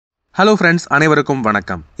Hello friends, அனைவருக்கும்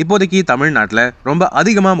வணக்கம். இப்போதைக்கு தமிழ்நாட்டுல ரொம்ப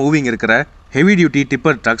அதிகமா மூவிங் இருக்கிற heavy duty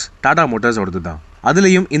tipper drugs Tata Motors ஓடுது தான்.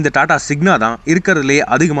 அதுலயும் இந்த டாடா சிக்னா தான் இருக்கிறதுலே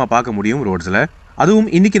அதிகமா பார்க்க முடியும் ரோட்ஸ்ல. அதுவும்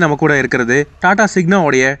இன்னைக்கு நம்ம கூட இருக்கிறது டாடா சிக்னா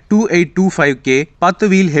உடைய 2825K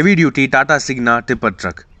 10 wheel heavy duty Tata சிக்னா tipper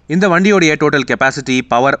drug. இந்த வண்டியோடைய total capacity,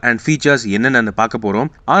 power and features என்னென்னு பார்க்க போறோம்.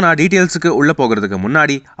 ஆனா டீடைல்ஸ்க்கு உள்ள போகிறதுக்கு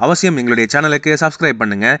முன்னாடி அவசியம் எங்களுடைய சேனலுக்கு சப்ஸ்கிரைப்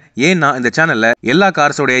பண்ணுங்க. ஏன்னா இந்த சேனல்ல எல்லா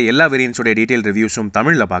கார்ஸோட எல்லா வேரியன்ட்ஸோட டீடைல் ரிவ்யூஸும்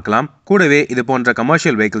தமிழ்ல பார்க்கலாம். கூடவே இது போன்ற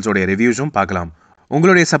கமர்ஷியல் வெஹிக்கிள்ஸோட ரிவ்யூஸும் பார்க்கலாம்.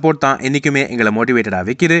 உங்களுடைய சப்போர்ட் தான் என்னைக்குமே எங்களை மோட்டிவேட்டடா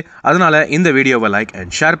வைக்குது. அதனால இந்த வீடியோவை லைக்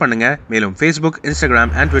அண்ட் ஷேர் பண்ணுங்க. மேலும் Facebook, Instagram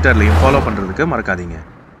அண்ட் ட்விட்டர்லையும் ஃபாலோ பண்றதுக்கு மறக்காதீங்க.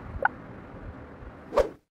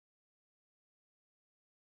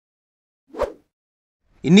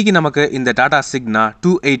 இன்னைக்கு நமக்கு இந்த டாடா சிக்னா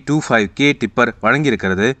 2825K டிப்பர்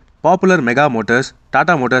வழங்கியிருக்கிறது popular mega motors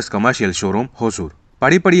Tata motors commercial showroom Hosur.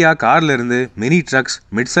 படிப்படியாக கார்ல இருந்து mini drugs,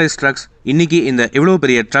 mid size drugs, இன்னைக்கு இந்த இவ்வளோ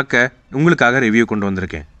பெரிய ட்ரக்கை உங்களுக்காக ரிவ்யூ கொண்டு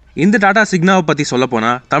வந்திருக்கேன். இந்த டாடா சிக்னாவை பற்றி சொல்ல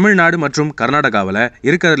போனால் தமிழ்நாடு மற்றும் கர்நாடகாவில்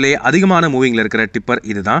இருக்கிறதுலே அதிகமான மூவிங்கில் இருக்கிற டிப்பர்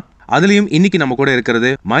இதுதான். அதுலேயும் இன்னைக்கு நம்ம கூட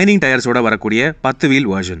இருக்கிறது மைனிங் டயர்ஸோட வரக்கூடிய 10 வீல்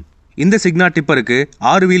வெர்ஷன். இந்த சிக்னா டிப்பருக்கு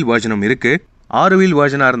 6 வீல் வெர்ஷனும் இருக்கு. 6 வீல்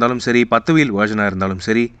வெர்ஷனா இருந்தாலும் சரி, 10 வீல் வெர்ஷனா இருந்தாலும்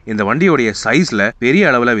சரி, இந்த வண்டியோடைய சைஸ்ல பெரிய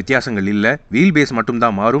அளவில் வித்தியாசங்கள் இல்ல. வீல் பேஸ் மட்டும்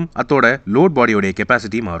தான் மாறும். அதோட லோட் பாடியோடைய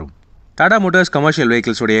கெபாசிட்டி மாறும். Tata Motors commercial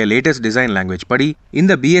வெஹிக்கிள்ஸோடைய latest design language படி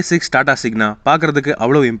இந்த BS6 டாடா சிக்னா பார்க்கறதுக்கு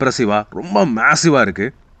அவ்வளோ இம்ப்ரெசிவா, ரொம்ப மேசிவா இருக்கு.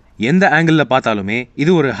 எந்த ஆங்கிள் பார்த்தாலுமே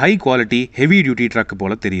இது ஒரு high quality heavy duty drug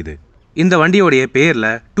போல தெரியுது. இந்த வண்டியோடைய பேர்ல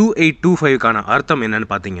 2825க்கான அர்த்தம்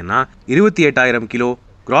என்னன்னு பார்த்தீங்கன்னா 28,000 கிலோ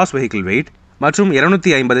கிராஸ் வெஹிக்கிள் வெயிட் மற்றும்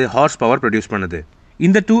 250 ஹார்ஸ் பவர் ப்ரொடியூஸ் பண்ணுது.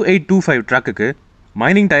 இந்த 2825 ட்ரக்குக்கு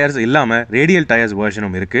மைனிங் டயர்ஸ் இல்லாமல் ரேடியல் டயர்ஸ்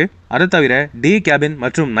வெர்ஷனும் இருக்கு. அதை தவிர டே கேபின்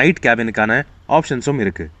மற்றும் நைட் கேபினுக்கான ஆப்ஷன்ஸும்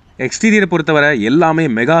இருக்கு. எக்ஸ்டீரியரை பொறுத்தவரை எல்லாமே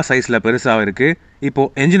மெகா சைஸில் பெருசாக இருக்கு. இப்போ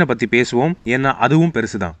என்ஜினை பற்றி பேசுவோம், ஏன்னா அதுவும்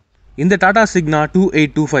பெருசு தான். இந்த டாடா சிக்னா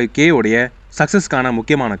 2825K உடைய சக்ஸஸ்க்கான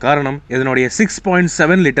முக்கியமான காரணம் இதனுடைய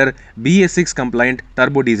 6.7 litre BS6 complaint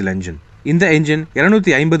turbo diesel engine. இந்த என்ஜின்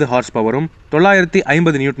 250 ஹார்ஸ் பவரும்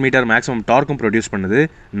 950 நியூட்டன் மீட்டர் மேக்ஸிமம் டார்க்கும் ப்ரொடியூஸ் பண்ணுது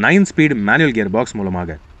 9 ஸ்பீட் மேனுவல் கியர் பாக்ஸ்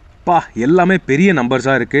மூலமாக. எல்லாமே பெரிய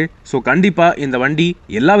நம்பர்ஸாக இருக்கு. ஸோ கண்டிப்பாக இந்த வண்டி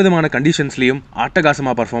எல்லா விதமான கண்டிஷன்ஸ்லையும்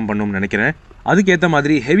அட்டகாசமாக பர்ஃபார்ம் பண்ணணும்னு நினைக்கிறேன். அதுக்கேற்ற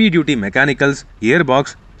மாதிரி heavy duty mechanicals, gear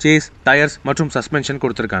box, chase, tyres மற்றும் சஸ்பென்ஷன்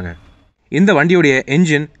கொடுத்துருக்காங்க. இந்த வண்டியோடைய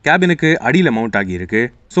என்ஜின் கேபினுக்கு அடியில் மவுண்ட் ஆகியிருக்கு.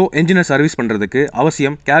 ஸோ என்ஜினை சர்வீஸ் பண்ணுறதுக்கு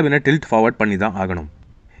அவசியம் கேபினை டில்ட் ஃபார்வர்ட் பண்ணி தான் ஆகணும்.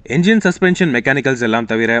 என்ஜின், சஸ்பென்ஷன், மெக்கானிக்கல்ஸ் எல்லாம்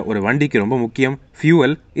தவிர ஒரு வண்டிக்கு ரொம்ப முக்கியம்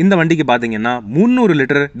ஃபியூவல். இந்த வண்டிக்கு பார்த்தீங்கன்னா 300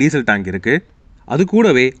 லிட்டர் டீசல் டேங்க் இருக்கு. அது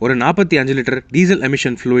கூடவே ஒரு 45 லிட்டர் டீசல்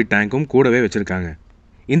எமிஷன் ஃப்ளூயிட் டேங்க்கும் கூடவே வச்சிருக்காங்க.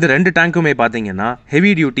 இந்த 2 டேங்க்குமே பார்த்தீங்கன்னா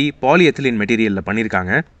ஹெவி டியூட்டி பாலிஎத்திலீன் மெட்டீரியலில்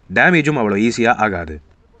பண்ணியிருக்காங்க. டேமேஜும் அவ்வளோ ஈஸியாக ஆகாது.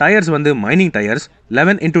 டயர்ஸ் வந்து மைனிங் டயர்ஸ்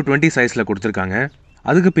 11x20 சைஸில் கொடுத்துருக்காங்க.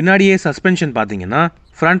 அதுக்கு பின்னாடியே சஸ்பென்ஷன் பார்த்தீங்கன்னா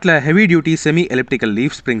ஃப்ரண்ட்ல heavy duty semi elliptical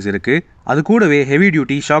leaf springs இருக்கு. அது கூடவே ஹெவி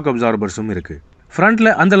டியூட்டி ஷாக் அப்சார்பர்ஸும் இருக்கு. ஃப்ரண்ட்ல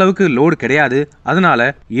அந்த அளவுக்கு லோடு கிடையாது. அதனால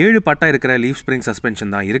 7 பட்டா இருக்கிற லீஃப் ஸ்ப்ரிங்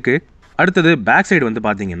சஸ்பென்ஷன் தான் இருக்கு. அடுத்தது பேக் சைடு வந்து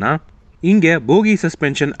பார்த்தீங்கன்னா இங்க போகி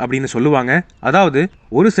சஸ்பென்ஷன் அப்படின்னு சொல்லுவாங்க. அதாவது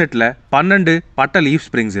ஒரு செட்ல 12 பட்ட லீஃப்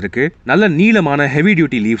ஸ்ப்ரிங்ஸ் இருக்கு. நல்ல நீளமான ஹெவி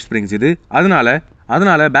டியூட்டி லீஃப் ஸ்ப்ரிங்ஸ் இது.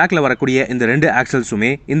 அதனால பேக்ல வரக்கூடிய இந்த 2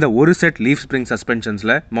 ஆக்சல்ஸுமே இந்த ஒரு செட் லீஃப் ஸ்ப்ரிங்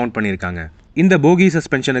சஸ்பென்ஷன்ஸ்ல மவுண்ட் பண்ணியிருக்காங்க. இந்த போகி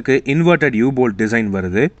சஸ்பென்ஷனுக்கு இன்வெர்டட் யூ போல்ட் டிசைன்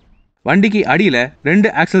வருது. வண்டிக்கு அடியில 2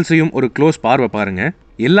 ஆக்சல்ஸையும் ஒரு க்ளோஸ் பார்வை பாருங்க.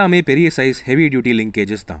 எல்லாமே பெரிய சைஸ் ஹெவி டியூட்டி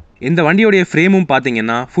லிங்கேஜஸ் தான். இந்த வண்டியோடைய ஃப்ரேமும்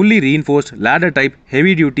பார்த்தீங்கன்னா fully reinforced ladder type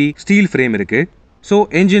heavy duty steel frame இருக்கு. ஸோ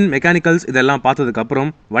என்ஜின், மெக்கானிக்கல்ஸ் இதெல்லாம் பார்த்ததுக்கு அப்புறம்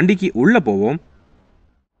வண்டிக்கு உள்ள போவோம்.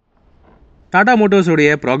 டாடா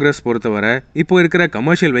மோட்டார்ஸோடைய ப்ராக்ரஸ் பொறுத்தவரை இப்போ இருக்கிற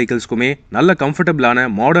கமர்ஷியல் வெஹிக்கிள்ஸ்க்குமே நல்ல கம்ஃபர்டபுளான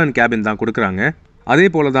மாடர்ன் கேபின் தான் கொடுக்குறாங்க. அதே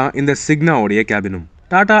போல தான் இந்த சிக்னாவுடைய கேபினும்.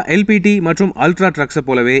 டாடா LPT மற்றும் அல்ட்ரா ட்ரக்ஸை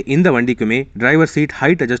போலவே இந்த வண்டிக்குமே driver seat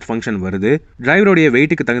height adjust function வருது. டிரைவருடைய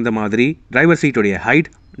வெயிட்டுக்கு தகுந்த மாதிரி டிரைவர் சீட்டோடைய ஹைட்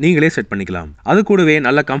நீங்களே செட் பண்ணிக்கலாம். அது கூடவே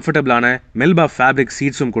நல்ல கம்ஃபர்டபுளான மெல்பா ஃபேப்ரிக்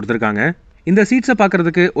சீட்ஸும் கொடுத்துருக்காங்க. இந்த சீட்ஸை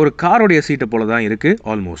பார்க்கறதுக்கு ஒரு காரோடைய சீட்டை போல தான் இருக்கு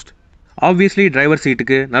ஆல்மோஸ்ட். ஆப்வியஸ்லி டிரைவர்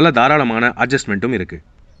சீட்டுக்கு நல்ல தாராளமான அட்ஜஸ்ட்மெண்ட்டும் இருக்கு.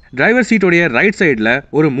 டிரைவர் சீட்டோடைய ரைட் சைடில்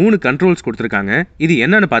ஒரு 3 கண்ட்ரோல்ஸ் கொடுத்துருக்காங்க. இது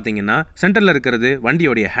என்னன்னு பார்த்தீங்கன்னா சென்டரில் இருக்கிறது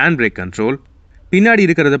வண்டியோடைய ஹேண்ட் பிரேக் கண்ட்ரோல், பின்னாடி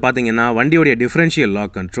இருக்கிறது பார்த்தீங்கன்னா வண்டியோடைய டிஃபரன்ஷியல்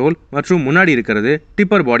லாக் கண்ட்ரோல் மற்றும் முன்னாடி இருக்கிறது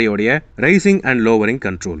tipper பாடியோடைய rising and lowering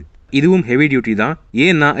control. இதுவும் ஹெவி டியூட்டி தான்.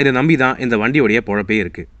 ஏன்னா இதை நம்பி தான் இந்த வண்டியோடைய பொழப்பே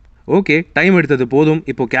இருக்கு. ஓகே, டைம் எடுத்தது போதும்.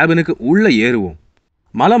 இப்போ கேபினுக்கு உள்ள ஏறுவோம்.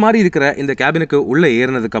 மலை மாதிரி இருக்கிற இந்த கேபினுக்கு உள்ள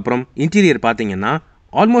ஏறினதுக்கு அப்புறம் இன்டீரியர் பார்த்தீங்கன்னா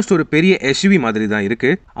ஆல்மோஸ்ட் ஒரு பெரிய SUV மாதிரி தான் இருக்கு.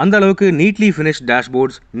 அந்த அளவுக்கு neatly finished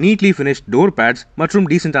dashboards, neatly finished door bats மற்றும்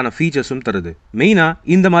டீசென்டான ஃபீச்சர்ஸும் தருது. மெயினா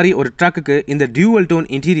இந்த மாதிரி ஒரு ட்ரக்குக்கு இந்த டியூவல் டோன்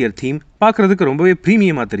இன்டீரியர் தீம் பார்க்கறதுக்கு ரொம்பவே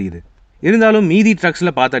ப்ரீமியமா தெரியுது. இருந்தாலும் மீதி ட்ரக்ஸ்ல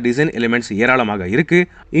பார்த்த டிசைன் எலிமெண்ட்ஸ் ஏராளமாக இருக்கு,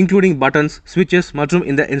 இன்க்ளூடிங் பட்டன்ஸ், ஸ்விட்சஸ் மற்றும்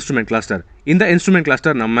இந்த இன்ஸ்ட்ருமெண்ட் கிளஸ்டர். இந்த இன்ஸ்ட்ருமெண்ட்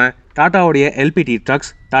கிளஸ்டர் நம்ம டாட்டாவுடைய எல்பிடி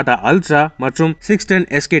ட்ரக்ஸ், டாடா அல்ட்ரா மற்றும் 610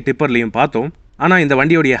 SK டிப்பர்லையும் பார்த்தோம். ஆனா இந்த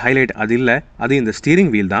வண்டியோடைய ஹைலைட் அது இல்ல, அது இந்த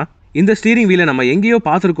ஸ்டீரிங் வீல் தான். இந்த ஸ்டீரிங் வீலை நம்ம எங்கேயோ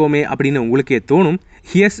பார்த்துருக்கோமே அப்படின்னு உங்களுக்கே தோணும்.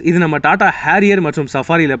 எஸ், இது நம்ம டாடா ஹேரியர் மற்றும்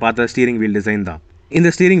சஃபாரியில பார்த்த ஸ்டீரிங் வீல் டிசைன் தான். இந்த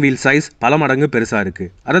ஸ்டீரிங் வீல் சைஸ் பல மடங்கு பெருசா இருக்கு.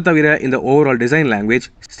 அதை தவிர இந்த ஓவரால் டிசைன் லாங்குவேஜ்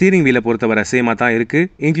ஸ்டீரிங் வீலை பொறுத்தவரை சேமா தான் இருக்கு,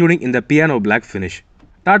 இன்க்ளூடிங் இந்த piano black finish.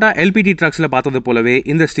 Tata LPD ட்ரக்ஸ்ல பார்த்தது போலவே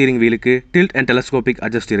இந்த steering வீலுக்கு tilt and telescopic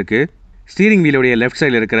adjust இருக்கு. ஸ்டீரிங் வீலுடைய லெஃப்ட்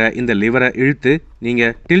சைடில் இருக்கிற இந்த லிவரை இழுத்து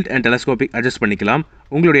நீங்க டில்ட் அண்ட் டெலஸ்கோபிக் அட்ஜஸ்ட் பண்ணிக்கலாம்,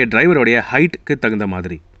 உங்களுடைய டிரைவருடைய ஹைட்டுக்கு தகுந்த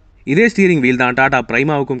மாதிரி. இதே ஸ்டீரிங் வீல் தான் டாடா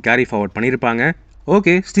பிரைமாவுக்கும் கேரி ஃபார்வர்ட் பண்ணியிருப்பாங்க.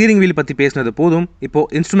 ஓகே, ஸ்டீரிங் வீல் பற்றி பேசினது போதும், இப்போ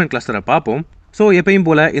இன்ஸ்ட்ருமெண்ட் கிளஸ்டரை பார்ப்போம். ஸோ எப்பயும்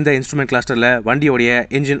போல் இந்த instrument கிளஸ்டரில் வண்டியோடைய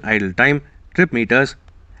engine Idol time, trip metres,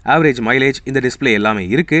 average mileage, இந்த டிஸ்பிளே எல்லாமே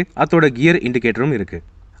இருக்குது. அதோட கியர் இண்டிகேட்டரும் இருக்குது.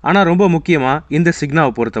 ஆனால் ரொம்ப முக்கியமாக இந்த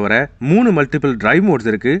சிக்னாவை பொறுத்தவரை 3 மல்டிபிள் டிரைவ் மோட்ஸ்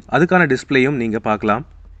இருக்குது. அதுக்கான டிஸ்பிளேயும் நீங்கள் பார்க்கலாம்.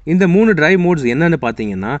 இந்த 3 டிரைவ் மோட்ஸ் என்னன்னு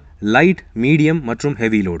பார்த்தீங்கன்னா லைட், மீடியம் மற்றும்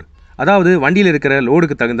ஹெவி லோடு. அதாவது வண்டியில் இருக்கிற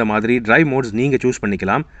லோடுக்கு தகுந்த மாதிரி டிரைவ் மோட்ஸ் நீங்கள் சூஸ்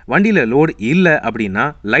பண்ணிக்கலாம். வண்டியில் லோடு இல்லை அப்படின்னா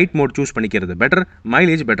லைட் மோட் சூஸ் பண்ணிக்கிறது பெட்டர்,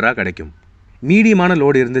 மைலேஜ் பெட்டராக கிடைக்கும். மீடியமான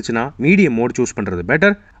லோடு இருந்துச்சுன்னா மீடியம் மோட் சூஸ் பண்ணுறது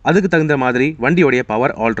பெட்டர், அதுக்கு தகுந்த மாதிரி வண்டியோடைய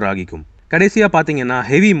பவர் ஆல்டர் ஆகிக்கும். கடைசியாக பார்த்தீங்கன்னா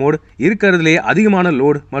ஹெவி மோட், இருக்கிறதுலே அதிகமான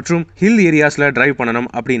லோடு மற்றும் ஹில் ஏரியாஸில் டிரைவ் பண்ணணும்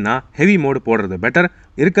அப்படின்னா ஹெவி மோடு போடுறது பெட்டர்,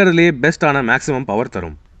 இருக்கிறதுலே பெஸ்ட்டான மேக்ஸிமம் பவர்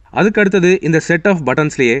தரும். அதுக்கு அடுத்தது இந்த செட் ஆஃப்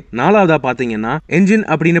பட்டன்ஸ்லேயே 4வதா பார்த்தீங்கன்னா என்ஜின்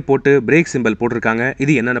அப்படின்னு போட்டு பிரேக் சிம்பிள் போட்டிருக்காங்க.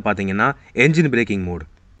 இது என்னென்னு பார்த்தீங்கன்னா என்ஜின் பிரேக்கிங் மோட்.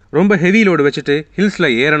 ரொம்ப ஹெவி லோடு வச்சுட்டு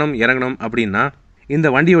ஹில்ஸில் ஏறணும் இறங்கணும் அப்படின்னா இந்த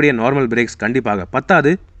வண்டியோடைய நார்மல் பிரேக்ஸ் கண்டிப்பாக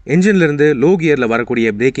பத்தாது. என்ஜின்லேருந்து லோ கியரில் வரக்கூடிய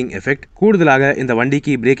பிரேக்கிங் எஃபெக்ட் கூடுதலாக இந்த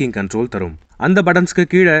வண்டிக்கு பிரேக்கிங் கண்ட்ரோல் தரும். அந்த பட்டன்ஸ்க்கு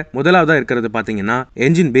கீழே முதலாவதாக இருக்கிறது பார்த்தீங்கன்னா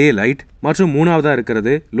என்ஜின் பே லைட் மற்றும் 3வதாக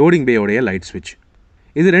இருக்கிறது லோடிங் பேயோடைய லைட் ஸ்விட்ச்.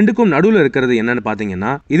 இது ரெண்டுக்கும் நடுவில் இருக்கிறது என்னன்னு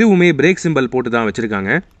பார்த்தீங்கன்னா இதுவுமே பிரேக் சிம்பிள் போட்டு தான்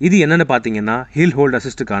வச்சிருக்காங்க. இது என்னன்னு பார்த்தீங்கன்னா ஹில் ஹோல்ட்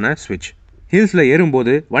அசிஸ்டுக்கான ஸ்விட்ச். ஹில்ஸில்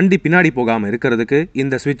ஏறும்போது வண்டி பின்னாடி போகாமல் இருக்கிறதுக்கு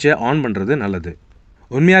இந்த ஸ்விட்சை ஆன் பண்ணுறது நல்லது.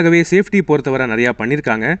 உண்மையாகவே சேஃப்டி பொறுத்தவரை நிறையா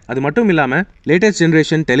பண்ணியிருக்காங்க. அது மட்டும் இல்லாமல் லேட்டஸ்ட்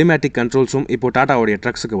ஜென்ரேஷன் டெலிமேட்டிக் கண்ட்ரோல்ஸும் இப்போ டாட்டாவுடைய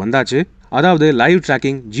ட்ரக்ஸுக்கு வந்தாச்சு. அதாவது live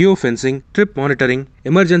tracking, Jio fencing, trip monitoring,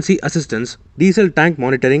 emergency assistance, diesel tank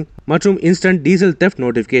monitoring மற்றும் இன்ஸ்டன்ட் டீசல் தெஃப்ட்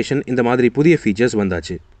நோட்டிஃபிகேஷன், இந்த மாதிரி புதிய ஃபீச்சர்ஸ்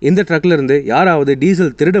வந்தாச்சு. இந்த ட்ரக்ல இருந்து யாராவது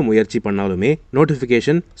டீசல் திருட முயற்சி பண்ணாலுமே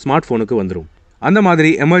நோட்டிஃபிகேஷன் ஸ்மார்ட் ஃபோனுக்கு வந்துடும். அந்த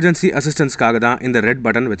மாதிரி எமர்ஜென்சி அசிஸ்டன்ஸ்க்காக தான் இந்த ரெட்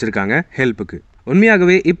பட்டன் வச்சிருக்காங்க ஹெல்ப்புக்கு.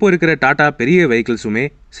 உண்மையாகவே இப்போ இருக்கிற டாடா பெரிய வெஹிக்கிள்ஸுமே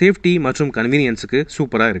சேஃப்டி மற்றும் கன்வீனியன்ஸுக்கு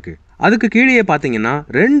சூப்பராக இருக்குது. அதுக்கு கீழே பார்த்தீங்கன்னா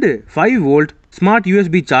 2 5 volt smart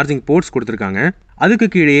USB charging ports கொடுத்துருக்காங்க. அதுக்கு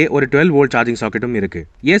கீழே ஒரு 12 வோல்ட் சார்ஜிங் சாக்கெட்டும் இருக்குது.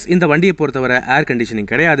 எஸ், இந்த வண்டியை பொறுத்தவரை ஏர் கண்டிஷனிங்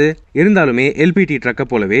கிடையாது, இருந்தாலுமே எல்பிடி ட்ரக்கை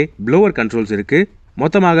போலவே ப்ளோவர் கண்ட்ரோல்ஸ் இருக்குது.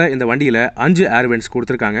 மொத்தமாக இந்த வண்டியில் 5 ஏர் வென்ட்ஸ்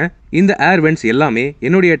கொடுத்துருக்காங்க. இந்த ஏர் வென்ட்ஸ் எல்லாமே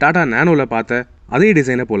என்னுடைய டாடா நானோவில் பார்த்த அதே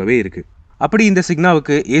டிசைனை போலவே இருக்குது. அப்படி இந்த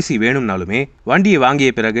சிக்னாவுக்கு ஏசி வேணும்னாலுமே வண்டியை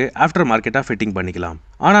வாங்கிய பிறகு ஆஃப்டர் மார்க்கெட்டாக ஃபிட்டிங் பண்ணிக்கலாம்.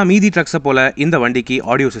 ஆனால் மீதி ட்ரக்ஸை போல இந்த வண்டிக்கு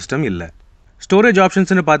ஆடியோ சிஸ்டம் இல்லை. ஸ்டோரேஜ்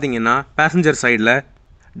ஆப்ஷன்ஸ்னு பார்த்தீங்கன்னா பேசஞ்சர் சைடில்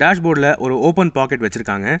டேஷ்போர்டில் ஒரு ஓப்பன் பாக்கெட்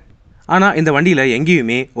வச்சுருக்காங்க. ஆனால் இந்த வண்டியில்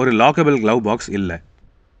எங்கேயுமே ஒரு லாக்கபிள் க்ளவ் பாக்ஸ் இல்லை.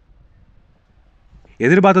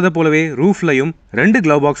 எதிர்பார்த்ததை போலவே ரூஃப்லையும் 2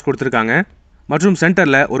 க்ளவ் பாக்ஸ் கொடுத்துருக்காங்க மற்றும்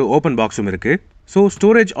சென்டரில் ஒரு ஓப்பன் பாக்ஸும் இருக்குது. ஸோ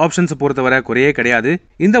ஸ்டோரேஜ் ஆப்ஷன்ஸை பொறுத்தவரை குறையே கிடையாது.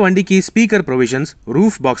 இந்த வண்டிக்கு ஸ்பீக்கர் ப்ரொவிஷன்ஸ்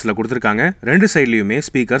ரூஃப் பாக்ஸில் கொடுத்துருக்காங்க. 2 சைட்லேயுமே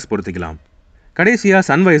ஸ்பீக்கர்ஸ் பொறுத்திக்கலாம். கடைசியாக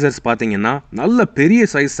சன்வைசர்ஸ் பார்த்தீங்கன்னா நல்ல பெரிய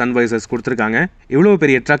சைஸ் சன்வைசர்ஸ் கொடுத்துருக்காங்க. இவ்வளோ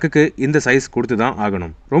பெரிய ட்ரக்குக்கு இந்த சைஸ் கொடுத்து தான்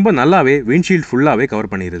ஆகணும். ரொம்ப நல்லாவே விண்ட்ஷீல்ட் ஃபுல்லாகவே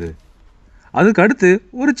கவர் பண்ணிடுது. அதுக்கு அடுத்து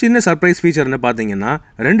ஒரு சின்ன சர்ப்ரைஸ் ஃபீச்சர்னு பார்த்தீங்கன்னா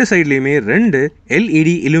 2 சைட்லேயுமே 2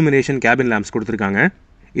 LED இலுமினேஷன் கேபின் லேம்ப்ஸ் கொடுத்துருக்காங்க.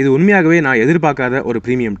 இது உண்மையாகவே நான் எதிர்பார்க்காத ஒரு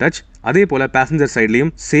ப்ரீமியம் டச். அதே போல் பேசஞ்சர்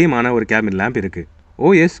சைட்லேயும் சேமான ஒரு கேபின் லேம்ப் இருக்குது.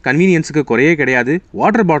 ஓஎஸ், கன்வீனியன்ஸுக்கு குறையே கிடையாது.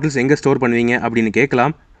 வாட்டர் பாட்டில்ஸ் எங்கே ஸ்டோர் பண்ணுவீங்க அப்படின்னு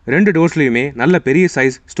கேட்கலாம். 2 டோர்ஸ்லையுமே நல்ல பெரிய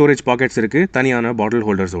சைஸ் ஸ்டோரேஜ் பாக்கெட்ஸ் இருக்குது, தனியான பாட்டில்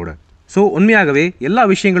ஹோல்டர்ஸோட. ஸோ உண்மையாகவே எல்லா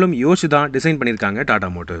விஷயங்களும் யோசிச்சு தான் டிசைன் பண்ணியிருக்காங்க டாடா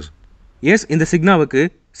மோட்டர்ஸ். எஸ், இந்த சிக்னாவுக்கு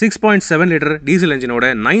 6.7 litre diesel என்ஜினோட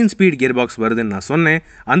 9 speed gear box வருதுன்னு நான் சொன்னேன்.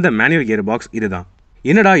 அந்த மேனுவல் கியர் பாக்ஸ் இதுதான்.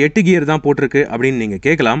 என்னடா 8 கியர் தான் போட்டிருக்கு அப்படின்னு நீங்கள்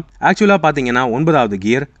கேட்கலாம். ஆக்சுவலாக பார்த்தீங்கன்னா 9வது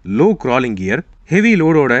gear low crawling gear. Heavy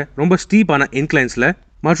லோடோட ரொம்ப ஸ்டீப்பான இன்க்ளைன்ஸில்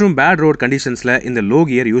மற்றும் பேட் ரோட் கண்டிஷன்ஸில் இந்த லோ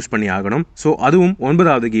கியர் யூஸ் பண்ணி ஆகணும். ஸோ அதுவும்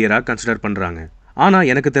 9வது கியராக கன்சிடர் பண்ணுறாங்க. ஆனால்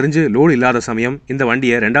எனக்கு தெரிஞ்சு லோடு இல்லாத சமயம் இந்த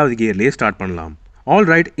வண்டியை 2வது கியர்லேயே ஸ்டார்ட் பண்ணலாம். ஆல்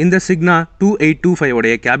ரைட், இந்த சிக்னா 2825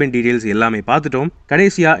 உடைய கேபின் டீடைல்ஸ் எல்லாமே பார்த்துட்டோம்.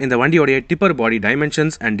 கடைசியாக இந்த வண்டியோடைய tipper body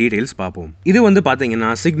dimensions and details பார்ப்போம். இது வந்து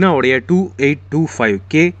பார்த்தீங்கன்னா சிக்னாவுடைய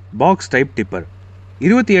 2825K box type tipper.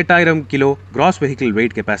 28,000 kilo cross vehicle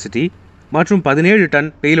wait capacity மற்றும் 17 டன்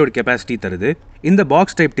பேலோட் கெப்பாசிட்டி தருது. இந்த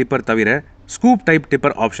பாக்ஸ் டைப் டிப்பர் தவிர ஸ்கூப் டைப்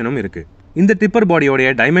டிப்பர் ஆப்ஷனும் இருக்குது. இந்த டிப்பர் பாடியோடைய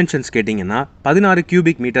டைமென்ஷன்ஸ் கேட்டிங்கன்னா 16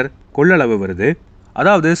 கியூபிக் மீட்டர் கொள்ளளவு வருது.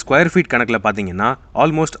 அதாவது ஸ்கொயர் ஃபீட் கணக்கில் பார்த்தீங்கன்னா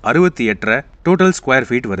ஆல்மோஸ்ட் 68 டோட்டல் ஸ்கொயர்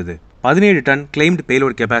ஃபீட் வருது. 17 டன் கிளைம்டு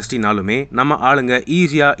பேலோட் கெப்பாசிட்டினாலுமே நம்ம ஆளுங்க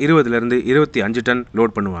ஈஸியாக 20லேருந்து 25 டன்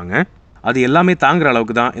லோட் பண்ணுவாங்க. அது எல்லாமே தாங்குற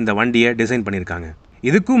அளவுக்கு தான் இந்த வண்டியை டிசைன் பண்ணியிருக்காங்க.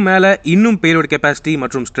 இதுக்கும் மேலே இன்னும் பேலோட் கெப்பாசிட்டி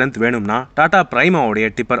மற்றும் ஸ்ட்ரென்த் வேணும்னா டாடா பிரைமாவோடைய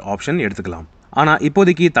டிப்பர் ஆப்ஷன் எடுத்துக்கலாம். ஆனால்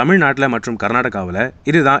இப்போதைக்கு தமிழ்நாட்டில் மற்றும் கர்நாடகாவில்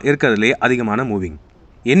இதுதான் இருக்கிறதுலே அதிகமான மூவிங்.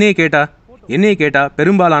 என்னையே கேட்டா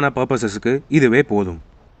பெரும்பாலான பர்பஸஸ்க்கு இதுவே போதும்.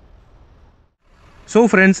 ஸோ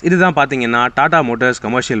ஃப்ரெண்ட்ஸ், இதுதான் பார்த்தீங்கன்னா Tata Motors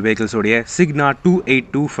commercial வெஹிக்கிள்ஸோடைய சிக்னா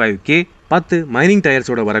 2825K 10 mining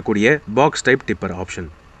டயர்ஸோட வரக்கூடிய பாக்ஸ் டைப் டிப்பர் ஆப்ஷன்.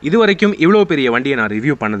 இது வரைக்கும் இவ்வளோ பெரிய வண்டியை நான்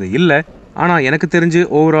ரிவ்யூ பண்ணது இல்லை. ஆனால் எனக்கு தெரிஞ்சு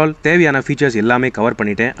ஓவரால் தேவையான ஃபீச்சர்ஸ் எல்லாமே கவர்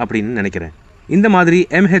பண்ணிட்டேன் அப்படின்னு நினைக்கிறேன். இந்த மாதிரி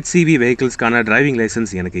MHCV வெஹிக்கிள்ஸ்க்கான டிரைவிங்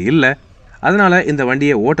லைசன்ஸ் எனக்கு இல்லை. அதனால் இந்த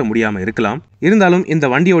வண்டியை ஓட்ட முடியாமல் இருக்கலாம். இருந்தாலும் இந்த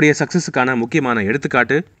வண்டியோடைய சக்ஸஸுக்கான முக்கியமான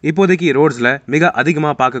எடுத்துக்காட்டு இப்போதைக்கு ரோட்ஸில் மிக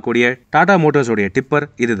அதிகமாக பார்க்கக்கூடிய டாடா மோட்டார்ஸோடைய டிப்பர்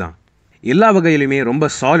இதுதான். எல்லா வகையிலுமே ரொம்ப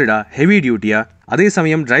சாலிடாக ஹெவி டியூட்டியாக, அதே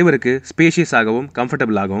சமயம் டிரைவருக்கு ஸ்பேஷியஸாகவும்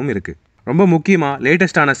கம்ஃபர்டபுளாகவும் இருக்குது. ரொம்ப முக்கியமாக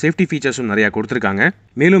லேட்டஸ்டான சேஃப்டி ஃபீச்சர்ஸும் நிறையா கொடுத்துருக்காங்க.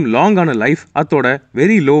 மேலும் லாங்கான லைஃப், அதோட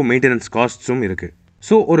வெரி லோ மெயின்டெனன்ஸ் காஸ்ட்ஸும் இருக்குது.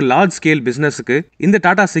 ஸோ ஒரு லார்ஜ் ஸ்கேல் பிஸ்னஸுக்கு இந்த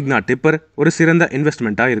டாடா சிக்னா டிப்பர் ஒரு சிறந்த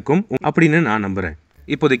இன்வெஸ்ட்மெண்ட்டாக இருக்கும் அப்படின்னு நான் நம்புகிறேன்.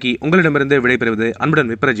 இப்போதைக்கு உங்களிடமிருந்து விடைபெறுவது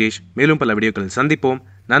அன்புடன் விப்ரஜேஷ். மேலும் பல வீடியோக்களில் சந்திப்போம்.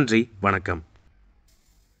 நன்றி, வணக்கம்.